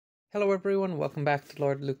Hello everyone, welcome back to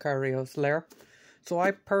LordLucariosLair. So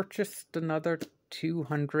I purchased another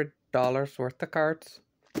 $200 worth of cards,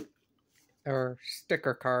 or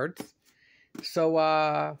sticker cards.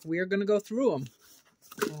 So we are going to go through them.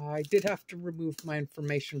 I did have to remove my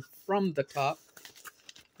information from the top.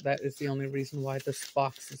 That is the only reason why this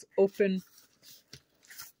box is open.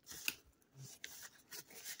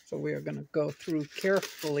 So we are going to go through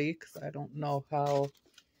carefully because I don't know how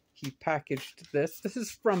he packaged this. This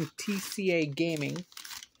is from TCA Gaming.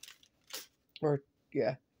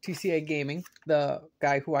 TCA Gaming, the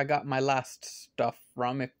guy who I got my last stuff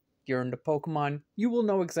from. If you're into Pokemon, you will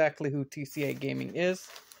know exactly who TCA Gaming is.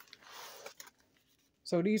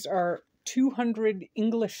 So these are 200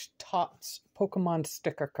 English Tots Pokemon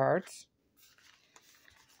sticker cards.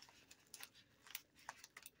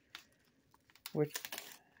 Which,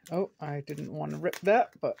 oh, I didn't want to rip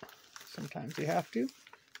that, but sometimes you have to.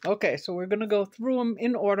 Okay, so we're going to go through them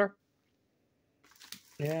in order.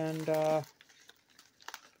 And,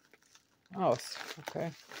 oh, okay.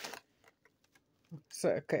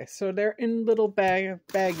 So they're in little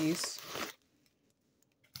baggies.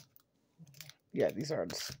 Yeah, these are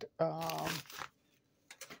the,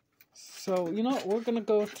 so, you know what, we're going to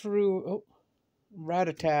go through, the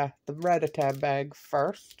Rattata bag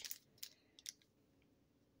first.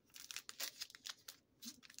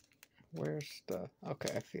 Where's the...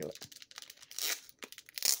 Okay, I feel it.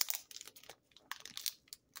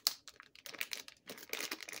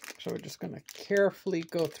 So we're just going to carefully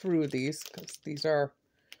go through these because these are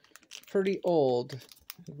pretty old.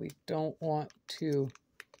 And we don't want to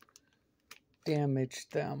damage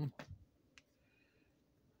them.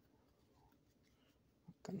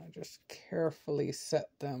 I'm going to just carefully set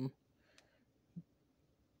them.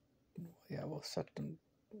 Yeah, we'll set them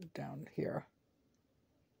down here.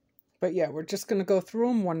 But yeah, we're just going to go through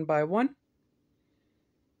them one by one.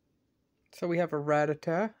 So we have a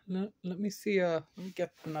Rattata. Let me see, let me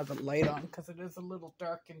get another light on because it is a little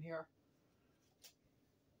dark in here.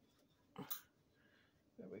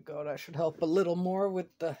 There we go. That should help a little more with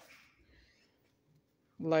the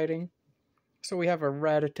lighting. So we have a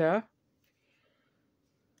Rattata.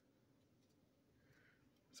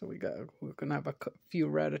 So we're going to have a few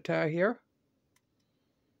Rattata here.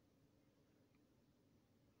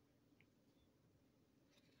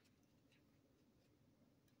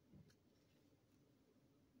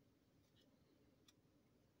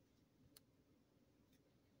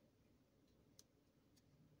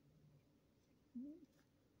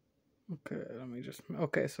 Okay, let me just...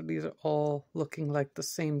 Okay, so these are all looking like the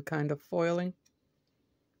same kind of foiling.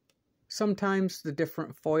 Sometimes the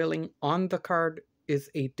different foiling on the card is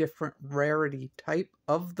a different rarity type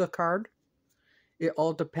of the card. It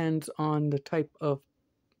all depends on the type of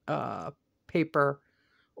paper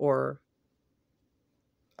or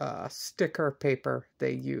sticker paper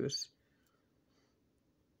they use.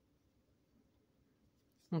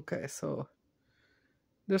 Okay, so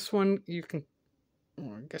this one you can...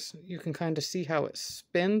 I guess you can kind of see how it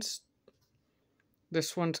spins.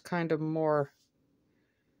 This one's kind of more...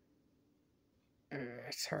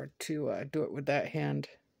 it's hard to do it with that hand.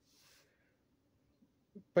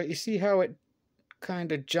 But you see how it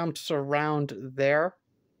kind of jumps around there?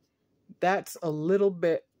 That's a little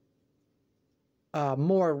bit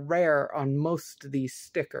more rare on most of these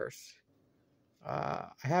stickers. I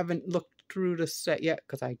haven't looked through the set yet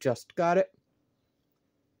because I just got it.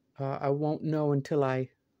 I won't know until I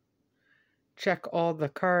check all the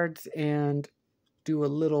cards and do a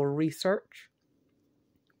little research.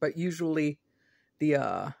 But usually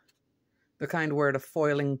the kind where the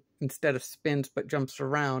foiling instead of spins but jumps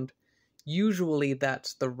around, usually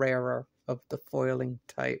that's the rarer of the foiling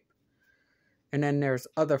type. And then there's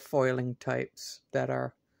other foiling types that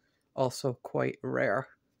are also quite rare.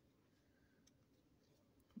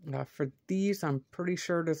 For these, I'm pretty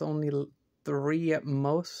sure there's only 3 at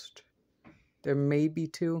most. There may be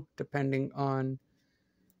 2, depending on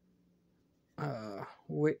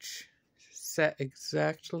which set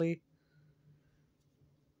exactly.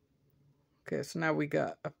 Okay, so now we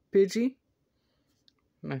got a Pidgey.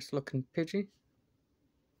 Nice looking Pidgey.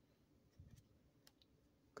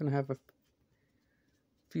 Gonna have a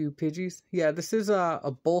few Pidgeys. Yeah, this is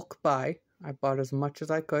a bulk buy. I bought as much as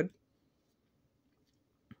I could.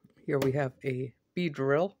 Here we have a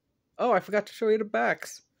Beedrill. Oh, I forgot to show you the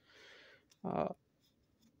backs.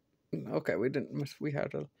 Okay, we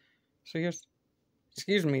had a... So here's,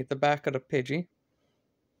 excuse me, the back of the Pidgey.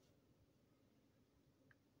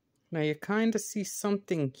 Now you kind of see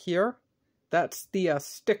something here. That's the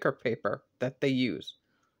sticker paper that they use.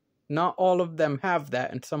 Not all of them have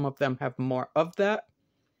that, and some of them have more of that.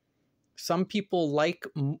 Some people like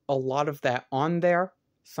a lot of that on there.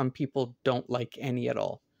 Some people don't like any at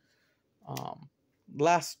all.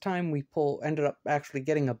 Last time we ended up actually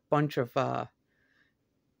getting a bunch of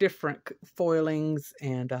different foilings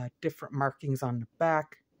and different markings on the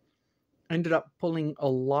back. Ended up pulling a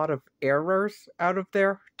lot of errors out of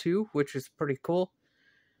there too, which is pretty cool.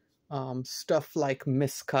 Stuff like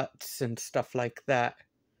miscuts and stuff like that,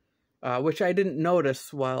 which I didn't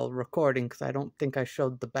notice while recording because I don't think I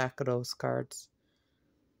showed the back of those cards.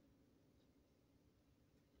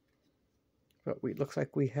 But looks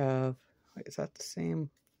like we have, is that the same?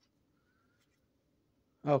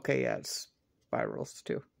 Okay, yeah, it's spirals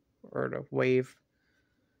too, or the wave.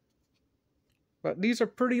 But these are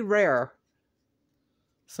pretty rare.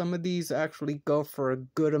 Some of these actually go for a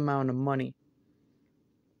good amount of money.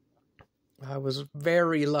 I was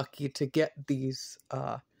very lucky to get these.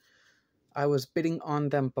 I was bidding on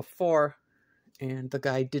them before, and the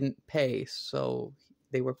guy didn't pay, so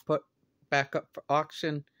they were put back up for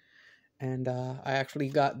auction, and I actually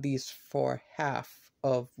got these for half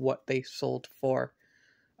of what they sold for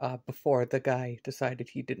before the guy decided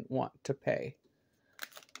he didn't want to pay.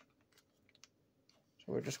 So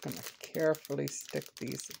we're just going to carefully stick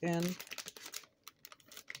these in.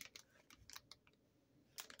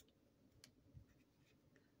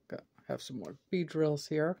 Have some more bead drills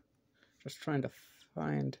here. Just trying to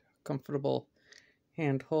find a comfortable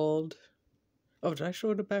handhold. Oh, did I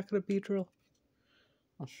show the back of the bead drill?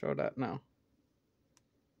 I'll show that now.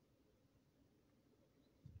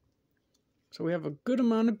 So we have a good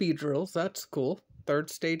amount of bead drills. That's cool. Third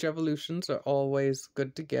stage evolutions are always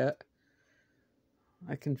good to get.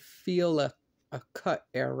 I can feel a cut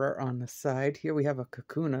error on the side. Here we have a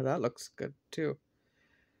Kakuna. That looks good too.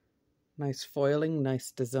 Nice foiling,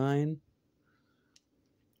 nice design.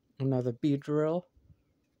 Another bead drill.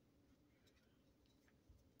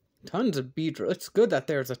 Tons of bead drills. It's good that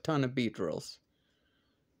there's a ton of bead drills.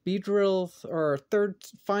 Bead drills are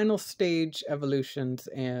final stage evolutions,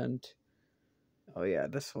 and oh yeah,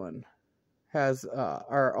 this one has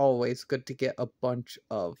are always good to get a bunch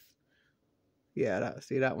of. Yeah,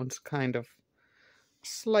 see, that one's kind of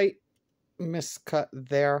slight miscut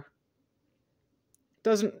there.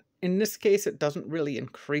 Doesn't, in this case, it doesn't really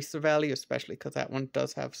increase the value, especially because that one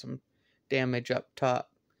does have some damage up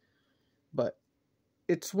top. But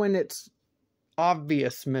it's when it's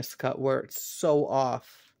obvious miscut, where it's so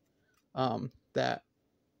off, that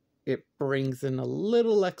it brings in a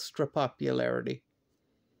little extra popularity.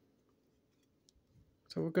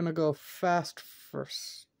 So we're going to go fast for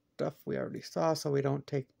stuff we already saw so we don't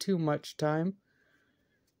take too much time.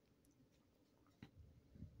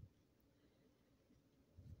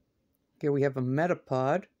 Here we have a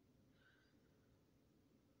Metapod.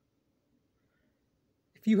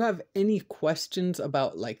 If you have any questions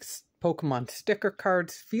about like Pokemon sticker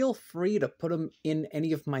cards, feel free to put them in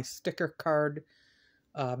any of my sticker card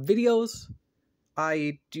videos.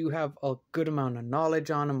 I do have a good amount of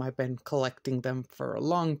knowledge on them. I've been collecting them for a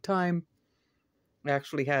long time. I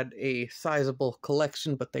actually had a sizable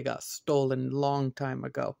collection, but they got stolen a long time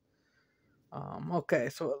ago. Okay,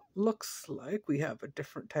 so it looks like we have a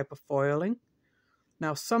different type of foiling.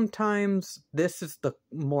 Now, sometimes this is the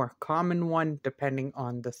more common one, depending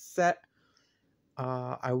on the set.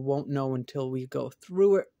 I won't know until we go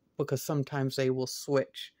through it, because sometimes they will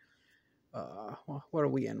switch. Well, what are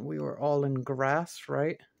we in? We were all in grass,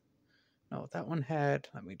 right? No, that one had,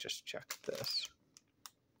 let me just check this.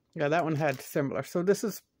 Yeah, that one had similar. So this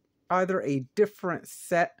is either a different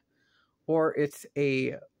set or it's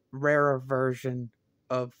a rarer version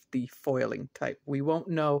of the foiling type. We won't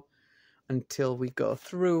know until we go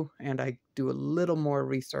through and I do a little more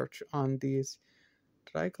research on these.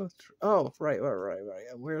 Did I go through? Oh, right.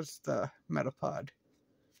 Where's the Metapod?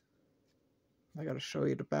 I gotta show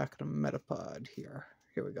you the back of the Metapod here.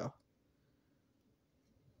 Here we go.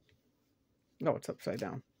 Oh, it's upside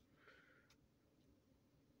down.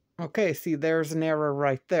 Okay, see, there's an error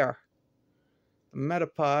right there. The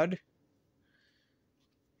Metapod,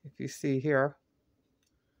 if you see here,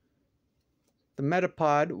 the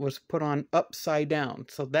Metapod was put on upside down.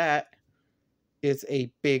 So that is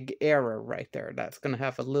a big error right there. That's going to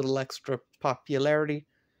have a little extra popularity,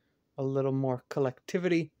 a little more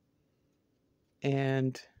collectivity,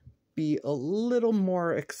 and be a little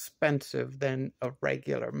more expensive than a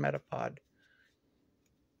regular Metapod.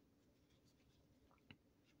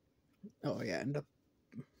 Oh yeah, and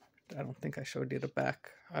I don't think I showed you the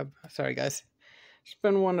back. I'm sorry, guys. It's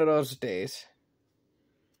been one of those days.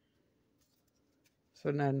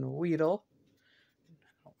 So then Weedle.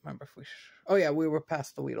 I don't remember if we... Oh yeah, we were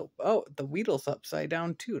past the Weedle. Oh, the Weedle's upside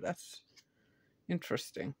down too. That's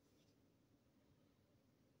interesting.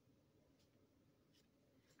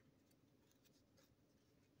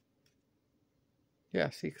 Yeah,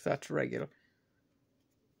 see, because that's regular.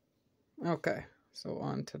 Okay, so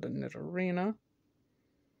on to the Nidorina.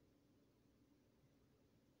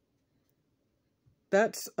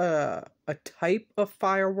 That's a type of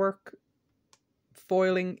firework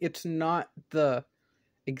foiling. It's not the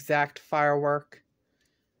exact firework.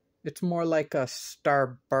 It's more like a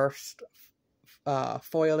starburst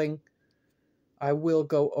foiling. I will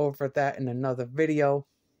go over that in another video.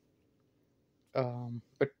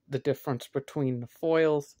 But the difference between the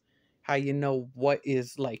foils, how you know what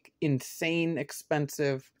is like insane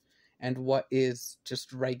expensive and what is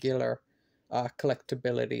just regular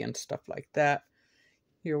collectability and stuff like that.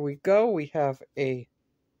 Here we go. We have a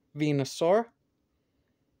Venusaur.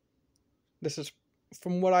 This is,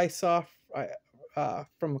 from what I saw,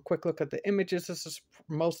 from a quick look at the images, this is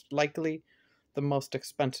most likely the most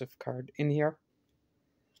expensive card in here.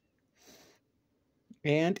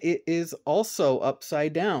 And it is also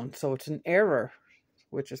upside down, so it's an error,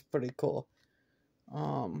 which is pretty cool.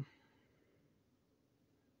 Oh,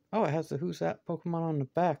 it has the Who's That Pokemon on the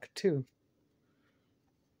back, too.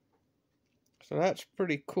 So that's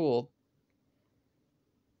pretty cool.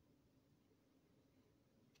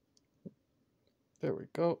 There we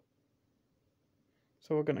go.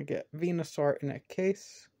 So we're going to get Venusaur in a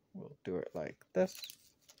case. We'll do it like this.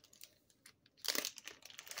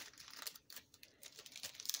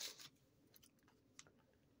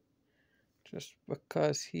 Just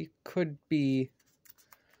because he could be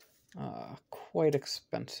quite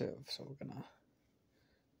expensive. So we're going to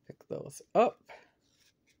pick those up.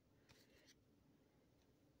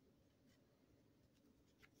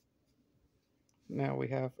 Now we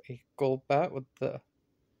have a Golbat with the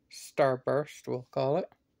Starburst, we'll call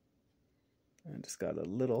it. And it's got a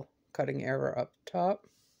little cutting error up top.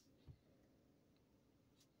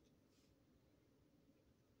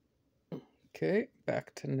 Okay,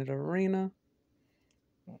 back to Nidorina.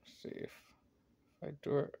 Let's see if I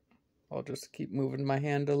do it. I'll just keep moving my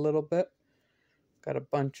hand a little bit. Got a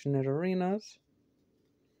bunch of Nidorinas.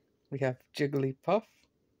 We have Jigglypuff.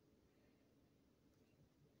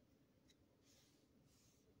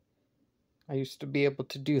 I used to be able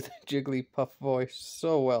to do the Jigglypuff voice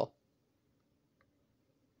so well.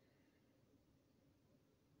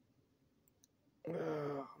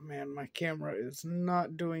 Oh man, my camera is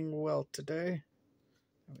not doing well today.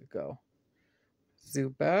 There we go.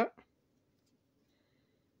 Zubat.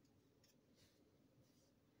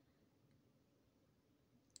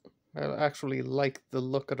 I actually like the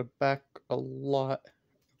look of the back a lot.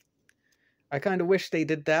 I kind of wish they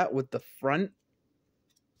did that with the front.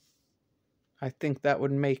 I think that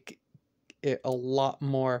would make it a lot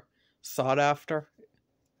more sought after.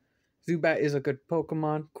 Zubat is a good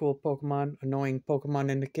Pokemon, cool Pokemon, annoying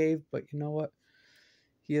Pokemon in the cave, but you know what?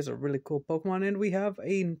 He is a really cool Pokemon, and we have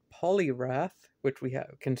a Poliwrath, which we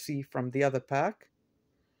can see from the other pack.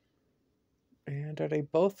 And are they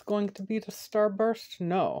both going to be the Starburst?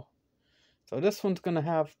 No. So this one's going to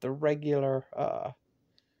have the regular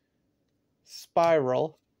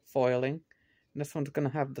spiral foiling. And this one's going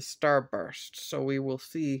to have the Starburst. So we will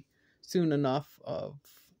see soon enough of,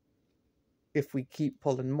 if we keep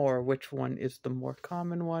pulling more, which one is the more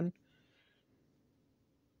common one.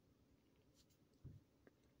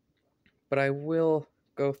 But I will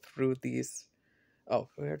go through these. Oh,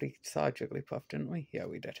 we already saw Jigglypuff, didn't we? Yeah,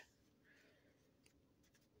 we did.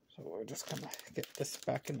 So we're just going to get this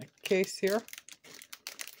back in the case here.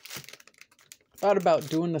 Thought about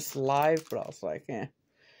doing this live, but I was like,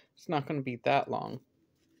 it's not going to be that long.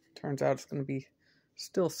 Turns out it's going to be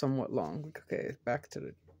still somewhat long. Okay, back to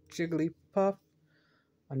the Jigglypuff.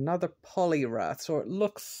 Another Poliwrath. So it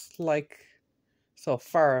looks like, so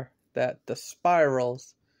far, that the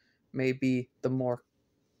spirals may be the more,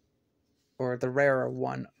 or the rarer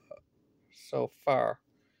one so far.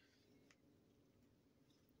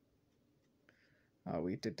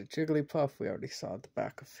 We did the Jigglypuff. We already saw the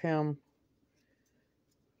back of him.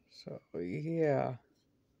 So, yeah.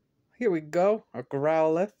 Here we go. A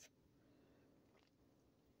Growlithe.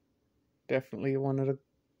 Definitely one of the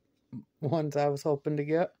ones I was hoping to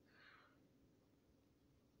get.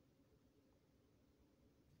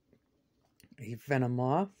 A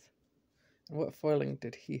Venomoth. What foiling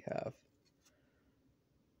did he have?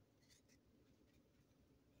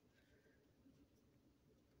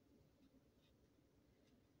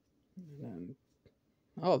 And,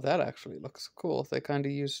 oh, that actually looks cool. They kind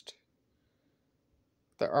of used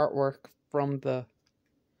the artwork from the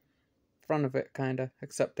front of it, kind of,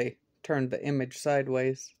 except they turned the image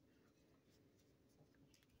sideways.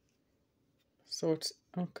 So it's,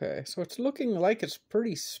 okay, so it's looking like it's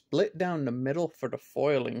pretty split down the middle for the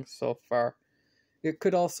foiling so far. It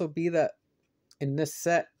could also be that in this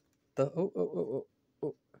set, the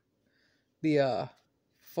the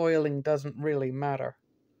foiling doesn't really matter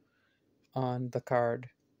on the card.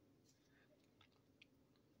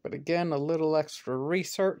 But again, a little extra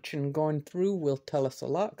research and going through will tell us a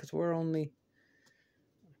lot, because we're only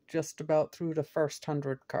just about through the first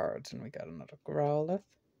 100 cards. And we got another Growlithe.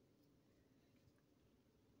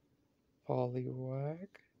 Poliwag.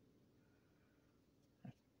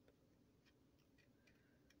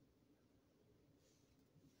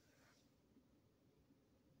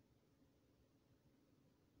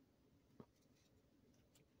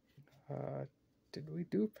 Did we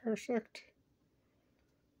do Parasect?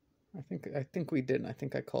 I think we didn't. I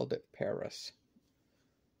think I called it Paris.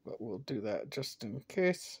 But we'll do that just in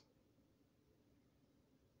case.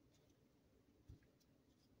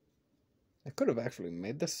 I could have actually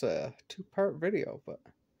made this a 2-part video, but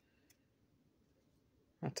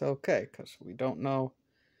that's okay, because we don't know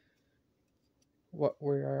what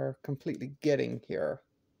we are completely getting here.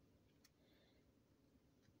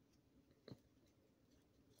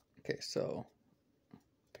 Okay, so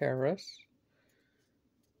Paris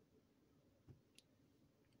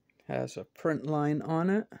has a print line on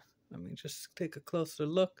it. Let me just take a closer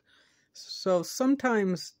look. So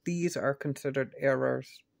sometimes these are considered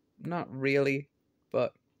errors. Not really,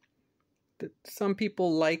 but some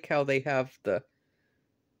people like how they have the,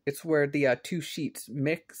 it's where the 2 sheets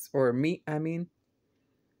mix, or meet, I mean.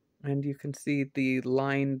 And you can see the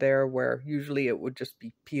line there where usually it would just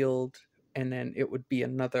be peeled and then it would be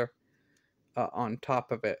another on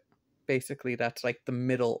top of it. Basically, that's like the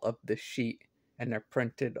middle of the sheet, and they're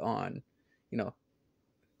printed on, you know,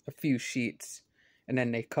 a few sheets, and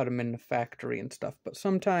then they cut them in the factory and stuff. But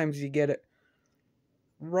sometimes you get it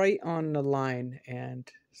right on the line, and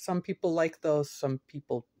some people like those, some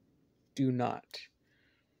people do not.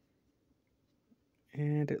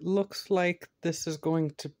 And it looks like this is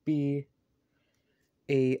going to be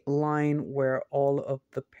a line where all of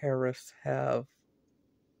the Paris have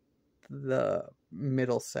the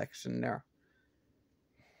middle section there.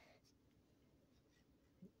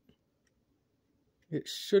 It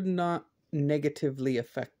should not negatively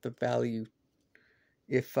affect the value.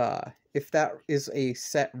 If that is a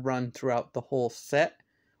set run throughout the whole set,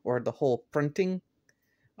 or the whole printing,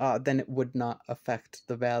 then it would not affect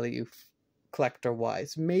the value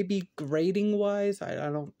collector-wise. Maybe grading-wise, I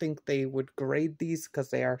don't think they would grade these because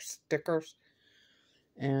they are stickers.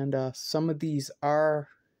 And some of these are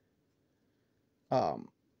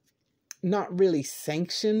not really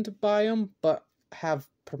sanctioned by them, but have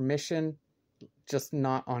permission, just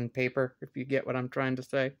not on paper, if you get what I'm trying to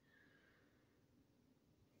say.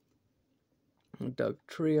 Doug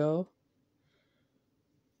Trio.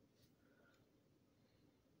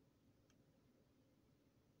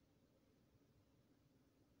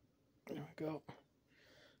 There we go.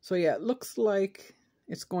 So yeah, it looks like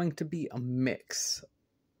it's going to be a mix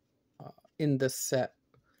in this set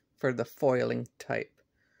for the foiling type.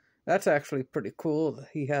 That's actually pretty cool.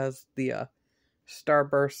 He has the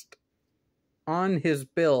Starburst on his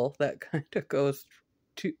bill that kind of goes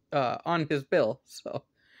to on his bill, so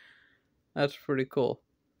that's pretty cool.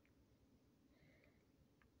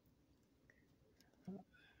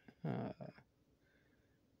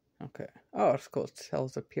 Okay. Oh, it's cool. It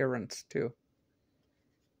tells appearance too.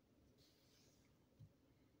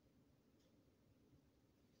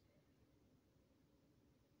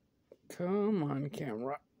 Come on,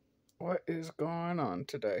 camera. What is going on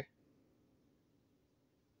today?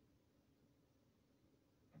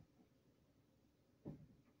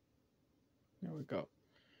 There we go.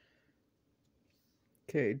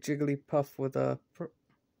 Okay, Jigglypuff with a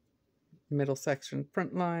middle section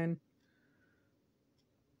print line.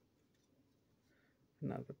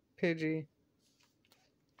 Another Pidgey.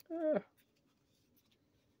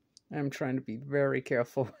 I'm trying to be very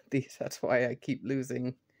careful with these. That's why I keep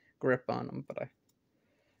losing grip on them. But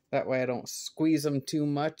that way I don't squeeze them too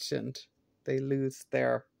much and they lose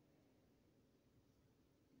their...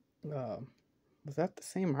 was that the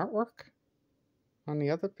same artwork on the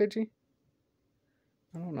other Pidgey?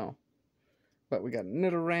 I don't know. But we got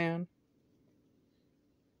Nidoran.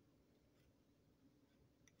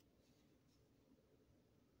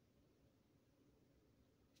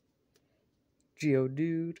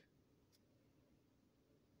 Geodude.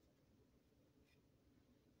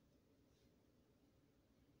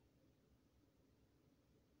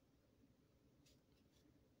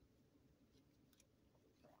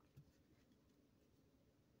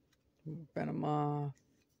 Venomoth.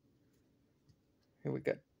 Here we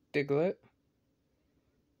got Diglett.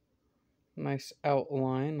 Nice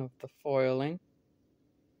outline of the foiling.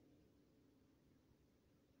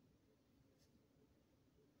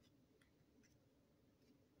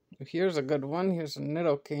 Here's a good one. Here's a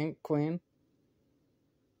Nidoqueen.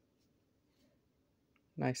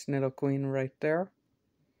 Nice Nidoqueen right there.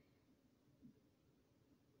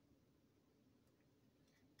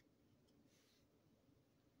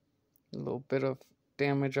 A little bit of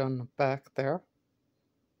damage on the back there.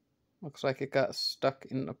 Looks like it got stuck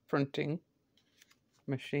in the printing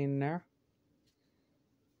machine there.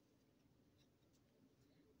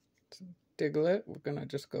 Diglett, we're gonna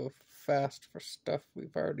just go fast for stuff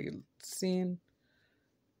we've already seen.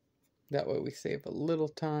 That way we save a little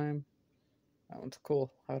time. That one's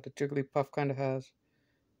cool. How the Jigglypuff kind of has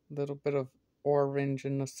a little bit of orange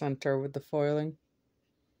in the center with the foiling.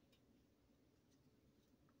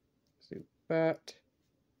 Zubat.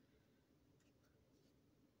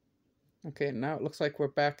 Okay, now it looks like we're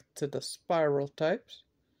back to the spiral types.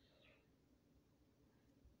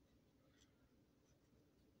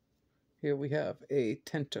 Here we have a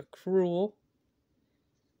Tentacruel.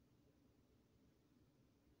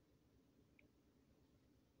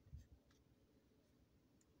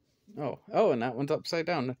 Oh, and that one's upside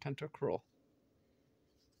down, the Tentacruel.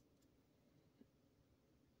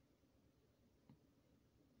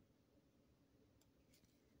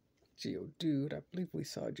 Geodude, I believe we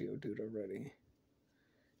saw Geodude already.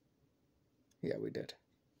 Yeah, we did.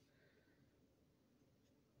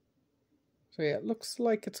 So yeah, it looks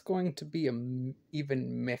like it's going to be an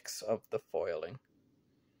even mix of the foiling.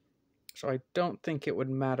 So I don't think it would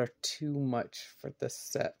matter too much for this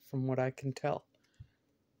set from what I can tell.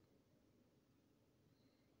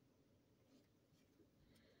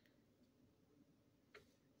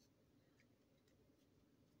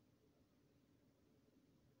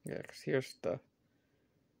 Yeah, because here's the,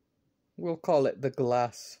 we'll call it the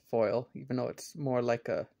glass foil, even though it's more like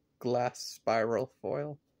a glass spiral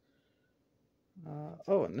foil.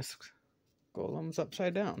 Oh, and this Golem's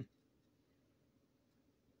upside down.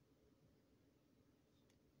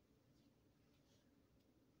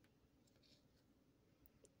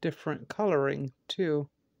 Different coloring, too.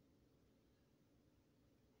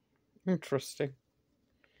 Interesting.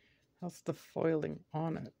 How's the foiling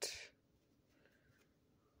on it?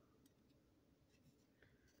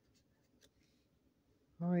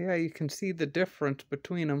 Oh yeah, you can see the difference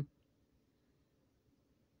between them.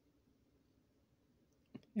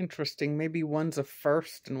 Interesting. Maybe one's a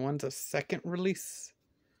first and one's a second release.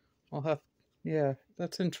 I'll have... Yeah,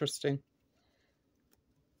 that's interesting.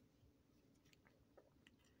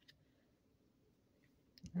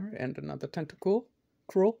 Alright, and another Tentacruel.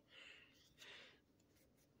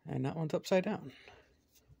 And that one's upside down.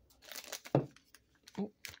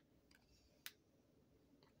 Oh.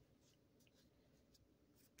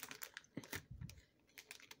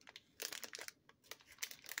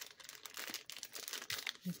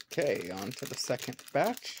 Okay, on to the second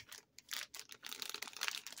batch.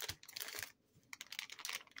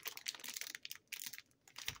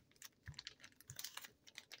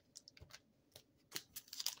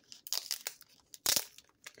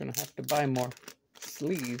 Gonna have to buy more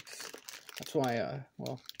sleeves. That's why,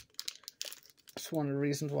 well, that's one of the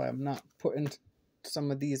reasons why I'm not putting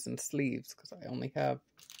some of these in sleeves, because I only have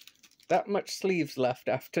that much sleeves left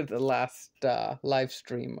after the last live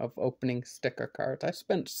stream of opening sticker cards. I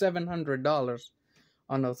spent $700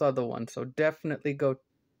 on those other ones, so definitely go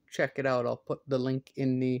check it out. I'll put the link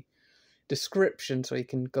in the description so you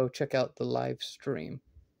can go check out the live stream.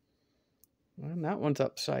 And that one's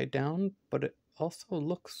upside down, but it also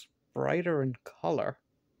looks brighter in color.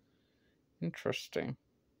 Interesting.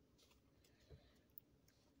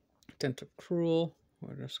 Tentacruel.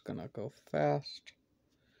 We're just gonna go fast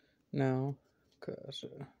now, because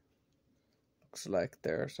it looks like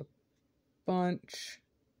there's a bunch.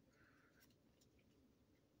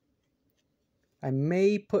 I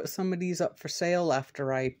may put some of these up for sale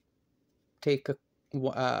after I take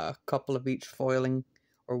a couple of each foiling,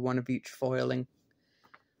 or one of each foiling,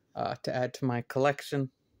 to add to my collection.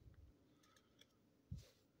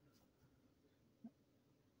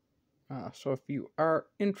 So if you are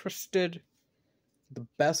interested, the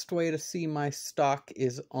best way to see my stock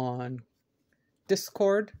is on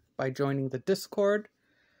Discord, by joining the Discord.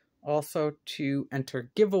 Also, to enter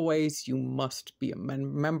giveaways, you must be a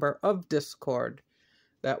member of Discord.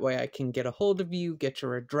 That way I can get a hold of you, get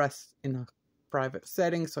your address in a private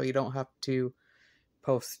setting, so you don't have to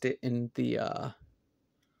post it in the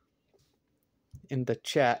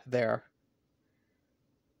chat there.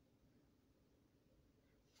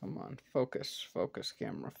 Come on, focus,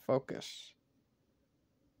 camera, focus.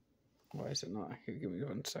 Why is it not? Here, give me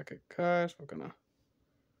 1 second, guys.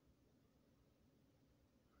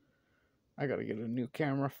 I gotta get a new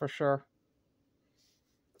camera for sure.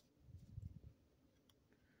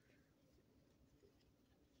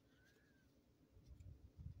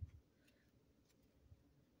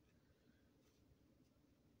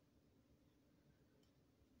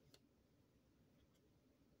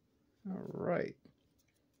 All right.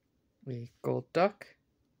 A gold duck.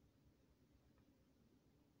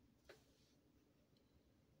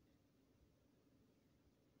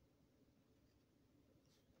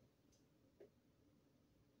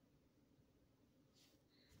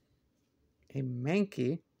 A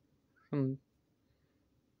Mankey. Some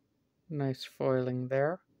nice foiling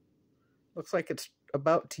there. Looks like it's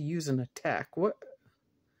about to use an attack. What?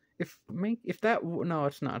 If that... No,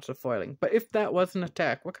 it's not. It's a foiling. But if that was an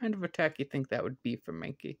attack, what kind of attack you think that would be for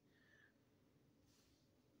Mankey?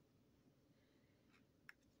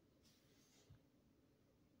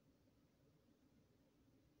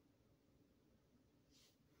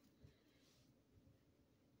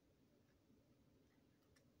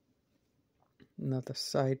 Another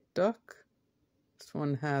side duck. This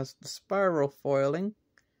one has the spiral foiling.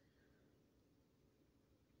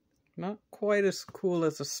 Not quite as cool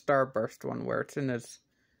as a starburst one where it's in his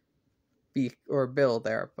beak or bill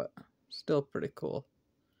there, but still pretty cool.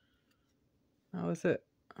 How is it?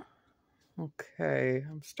 Okay,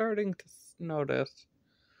 I'm starting to notice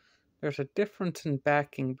there's a difference in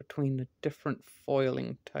backing between the different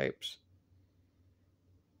foiling types.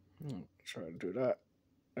 I'll try to do that.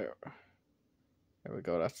 There we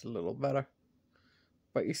go, that's a little better.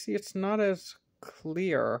 But you see, it's not as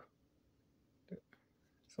clear.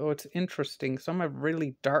 So it's interesting. Some have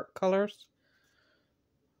really dark colors,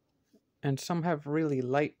 and some have really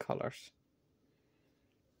light colors.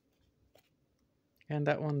 And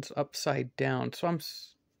that one's upside down. So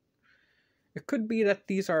it could be that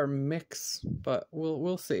these are a mix, but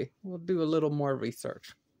we'll see. We'll do a little more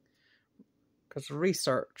research. Because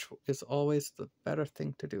research is always the better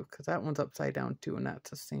thing to do. Because that one's upside down too, and that's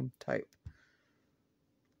the same type.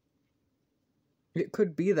 It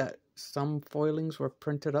could be that some foilings were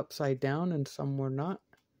printed upside down and some were not.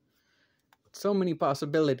 So many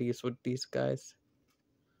possibilities with these guys.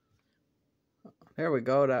 There we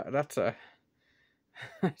go. That's a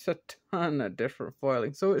ton of different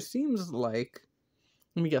foilings. So it seems like,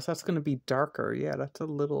 let me guess, that's going to be darker. Yeah, that's a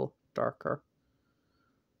little darker.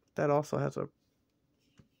 That also has a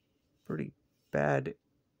pretty bad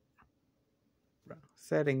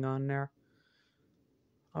setting on there.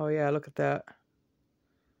 Oh yeah, look at that.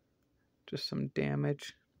 Just some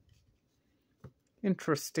damage.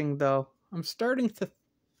 Interesting though. I'm starting to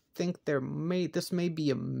think this may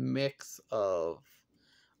be a mix of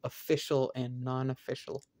official and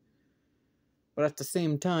non-official. But at the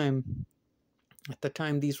same time, at the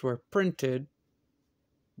time these were printed,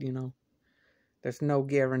 you know, there's no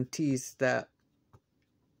guarantees that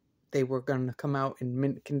they were going to come out in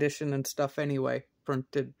mint condition and stuff anyway,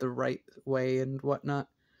 printed the right way and whatnot.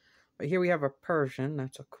 But here we have a Persian.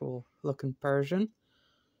 That's a cool looking Persian.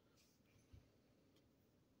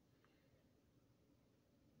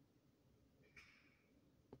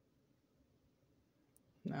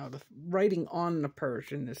 Now the writing on the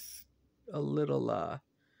Persian is a little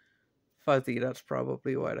fuzzy. That's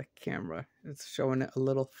probably why the camera is showing it a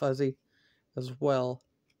little fuzzy as well.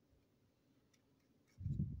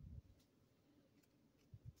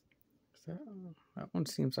 So, that one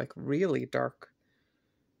seems like really dark.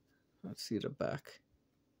 Let's see the back.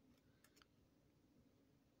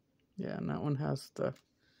 Yeah, and that one has the...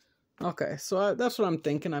 Okay, so that's what I'm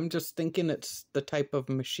thinking. I'm just thinking it's the type of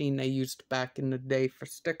machine they used back in the day for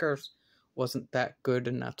stickers. Wasn't that good,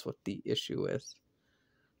 and that's what the issue is.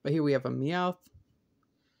 But here we have a Meowth.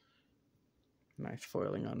 Nice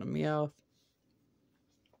foiling on the Meowth.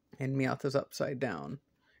 And Meowth is upside down.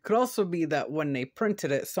 Could also be that when they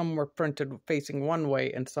printed it, some were printed facing one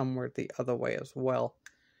way and some were the other way as well.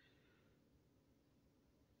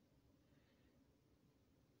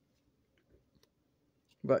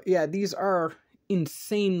 But yeah, these are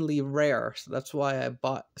insanely rare, so that's why I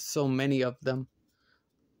bought so many of them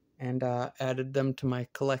and added them to my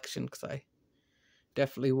collection, because I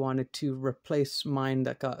definitely wanted to replace mine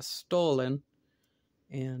that got stolen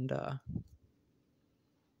and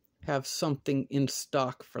have something in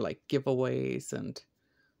stock for like giveaways and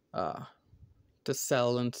to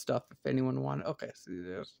sell and stuff if anyone wanted. Okay, see,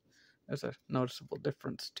 there's a noticeable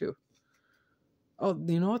difference too. Oh,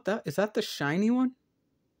 you know what? Is that the shiny one?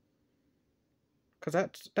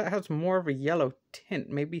 Because that has more of a yellow tint.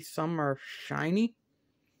 Maybe some are shiny.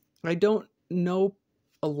 I don't know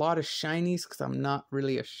a lot of shinies because I'm not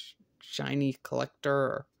really a shiny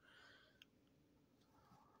collector.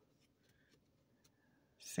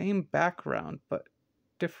 Same background, but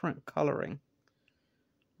different coloring.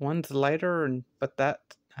 One's lighter, but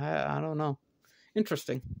I don't know.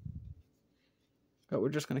 Interesting. But we're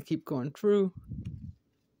just going to keep going through.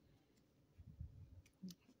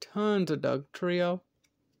 Tons of Doug Trio.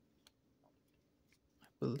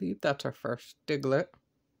 believe that's our first Diglett.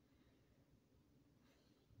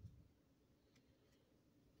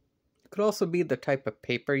 Could also be the type of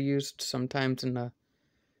paper used sometimes in a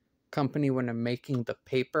company when they're making the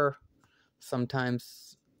paper.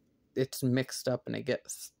 Sometimes it's mixed up and it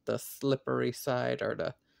gets the slippery side or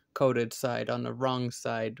the coated side on the wrong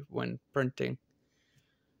side when printing.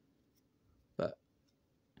 But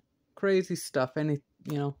crazy stuff, you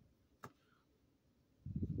know.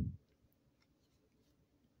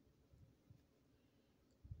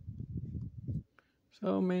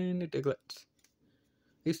 So many Diglets.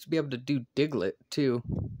 I used to be able to do Diglett too.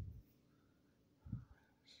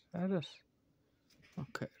 That is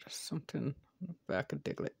okay. There's something on the back of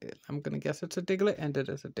Diglett. I'm gonna guess it's a Diglett, and it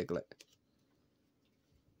is a Diglett.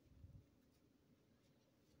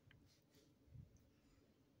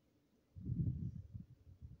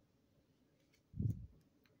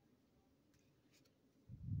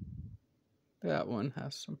 That one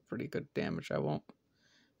has some pretty good damage. I won't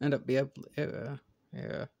end up be able to,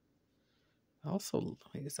 yeah. Also,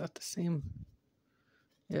 is that the same?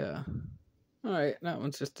 Yeah. Alright, that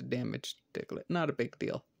one's just a damaged Diglett. Not a big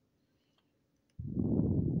deal.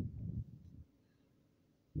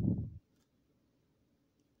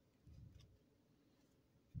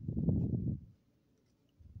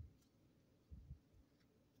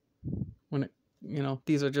 When it, you know,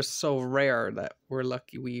 these are just so rare that we're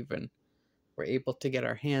lucky we even were able to get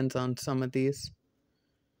our hands on some of these.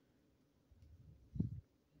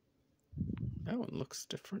 That one looks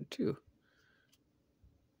different too.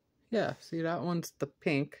 Yeah, see, that one's the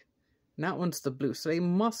pink, and that one's the blue. So they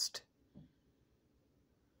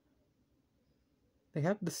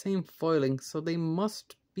have the same foiling, so they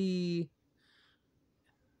must be...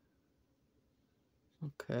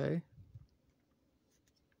 Okay.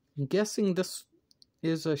 I'm guessing this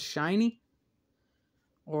is a shiny?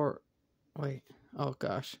 Or, wait, oh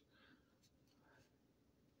gosh.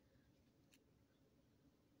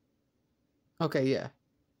 Okay, yeah.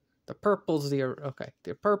 The purple's the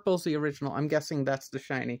original. I'm guessing that's the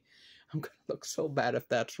shiny. I'm gonna look so bad if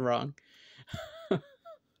that's wrong.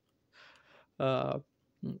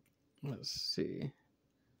 Let's see.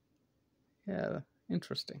 Yeah,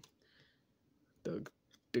 interesting.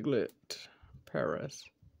 Diglett Paris.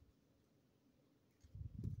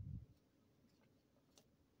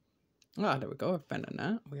 Ah, there we go. A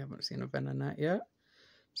Venonat. We haven't seen a Venonat yet.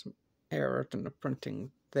 Some error in the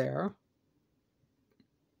printing there.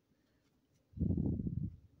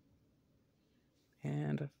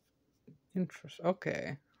 And interest.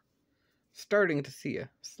 Okay. Starting to see a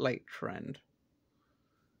slight trend.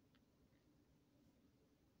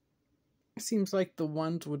 It seems like the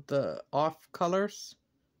ones with the off colors,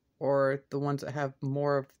 or the ones that have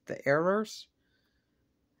more of the errors,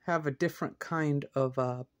 have a different kind of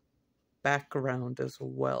background as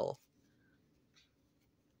well.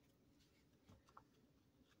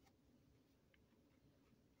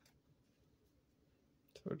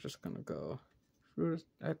 So we're just gonna go through this.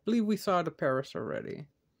 I believe we saw the Paris already.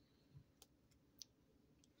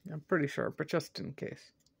 I'm pretty sure, but just in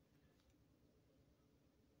case.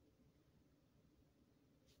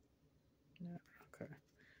 Yeah, okay.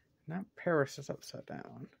 Now Paris is upside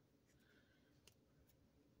down.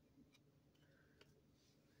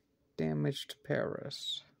 Damaged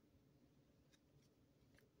Paris.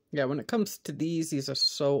 Yeah, when it comes to these are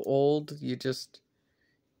so old, you're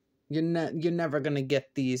never gonna get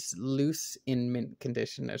these loose in mint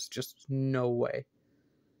condition. There's just no way.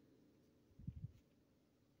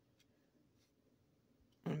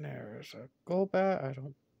 And there's a Golbat. I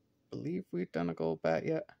don't believe we've done a Golbat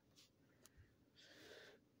yet.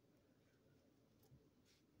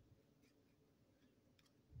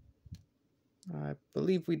 I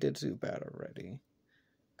believe we did Zubat already.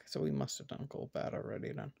 Okay, so we must have done Golbat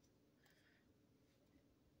already then.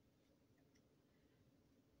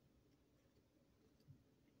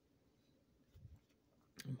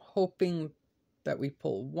 I'm hoping that we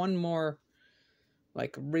pull one more,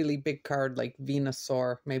 like, really big card, like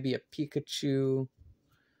Venusaur, maybe a Pikachu,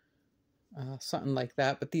 something like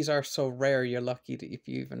that. But these are so rare, you're lucky if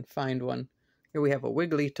you even find one. Here we have a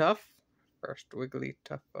Wigglytuff. First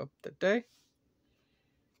Wigglytuff of the day.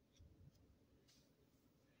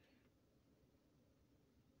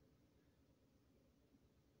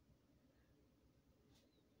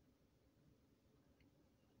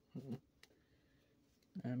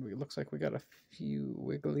 And it looks like we got a few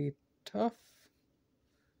Wigglytuff.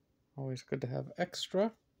 Always good to have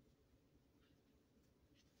extra.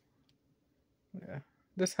 Yeah,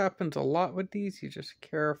 this happens a lot with these. You just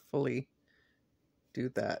carefully do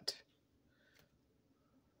that.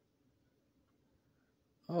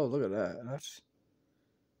 Oh, look at that.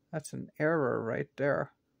 That's an error right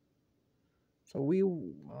there. So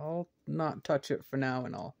I'll not touch it for now,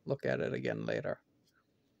 and I'll look at it again later.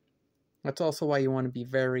 That's also why you want to be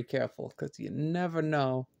very careful, because you never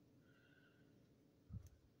know.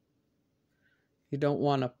 You don't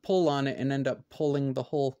want to pull on it and end up pulling the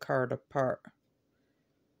whole card apart.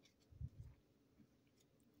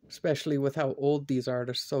 Especially with how old these are,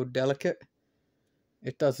 they're so delicate.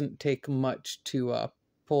 It doesn't take much to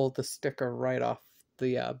pull the sticker right off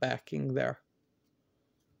the backing there.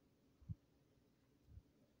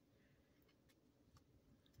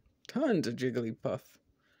 Tons of Jigglypuff.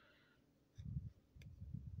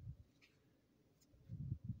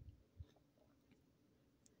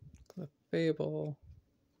 Clefable.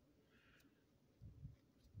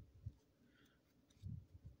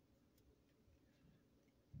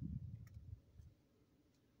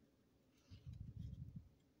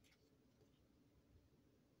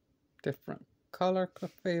 Different color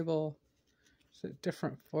Clefable. Is it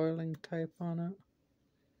different foiling type on it?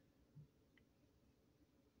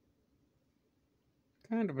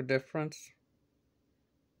 Kind of a difference.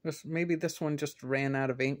 Maybe this one just ran out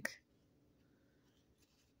of ink.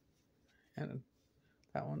 And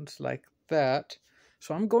that one's like that.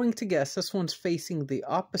 So I'm going to guess this one's facing the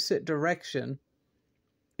opposite direction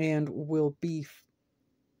and will be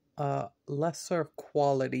lesser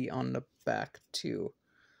quality on the back too.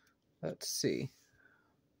 Let's see.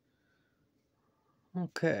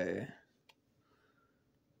 Okay.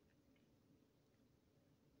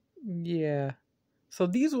 Yeah. So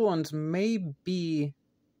these ones may be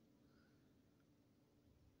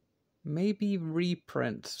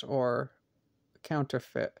reprints or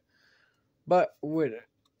counterfeit, but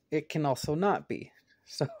it can also not be.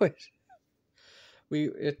 So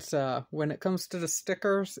it's when it comes to the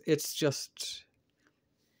stickers, it's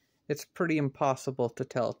pretty impossible to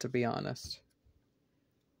tell, to be honest.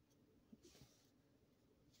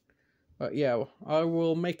 But yeah, I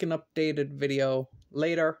will make an updated video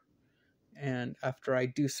later, and after I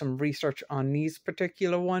do some research on these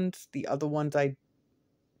particular ones. The other ones I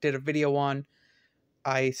did a video on,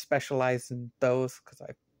 I specialize in those because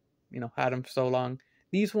I had them so long.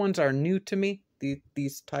 These ones are new to me,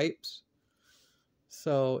 these types.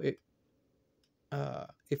 So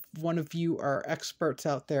if one of you are experts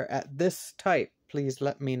out there at this type, please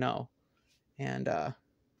let me know. And that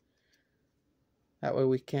way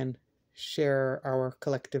we can share our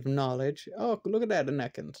collective knowledge. Oh, look at that, an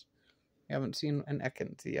Ekans. I haven't seen an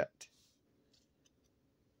Ekans yet.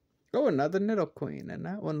 Oh, another Nidoqueen, and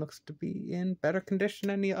that one looks to be in better condition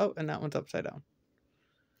than the... Oh, and that one's upside down.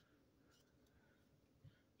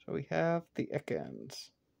 So we have the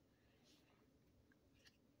Ekans.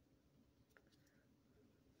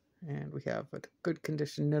 And we have a good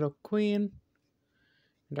condition Nidoqueen.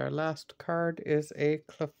 And our last card is a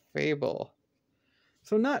Clefable.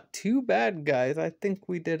 So not too bad, guys. I think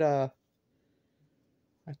we did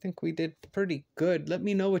pretty good. Let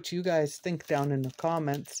me know what you guys think down in the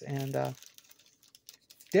comments, and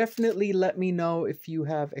definitely let me know if you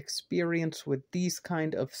have experience with these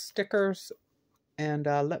kind of stickers, and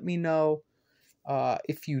let me know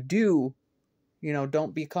if you do.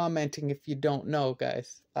 Don't be commenting if you don't know,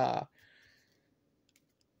 guys,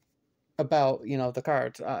 about the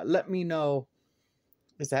cards. Let me know,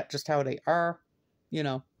 is that just how they are?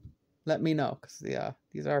 Let me know, because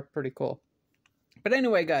these are pretty cool. But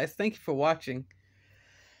anyway, guys, thank you for watching.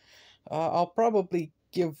 I'll probably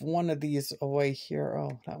give one of these away here.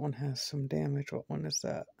 Oh, that one has some damage. What one is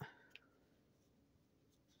that?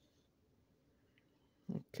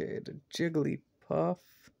 Okay, the Jigglypuff looks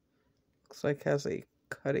like has a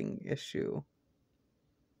cutting issue.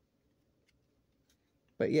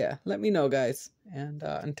 But yeah, let me know, guys. And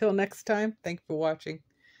until next time, thank you for watching.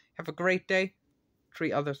 Have a great day.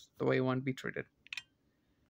 Treat others the way you want to be treated.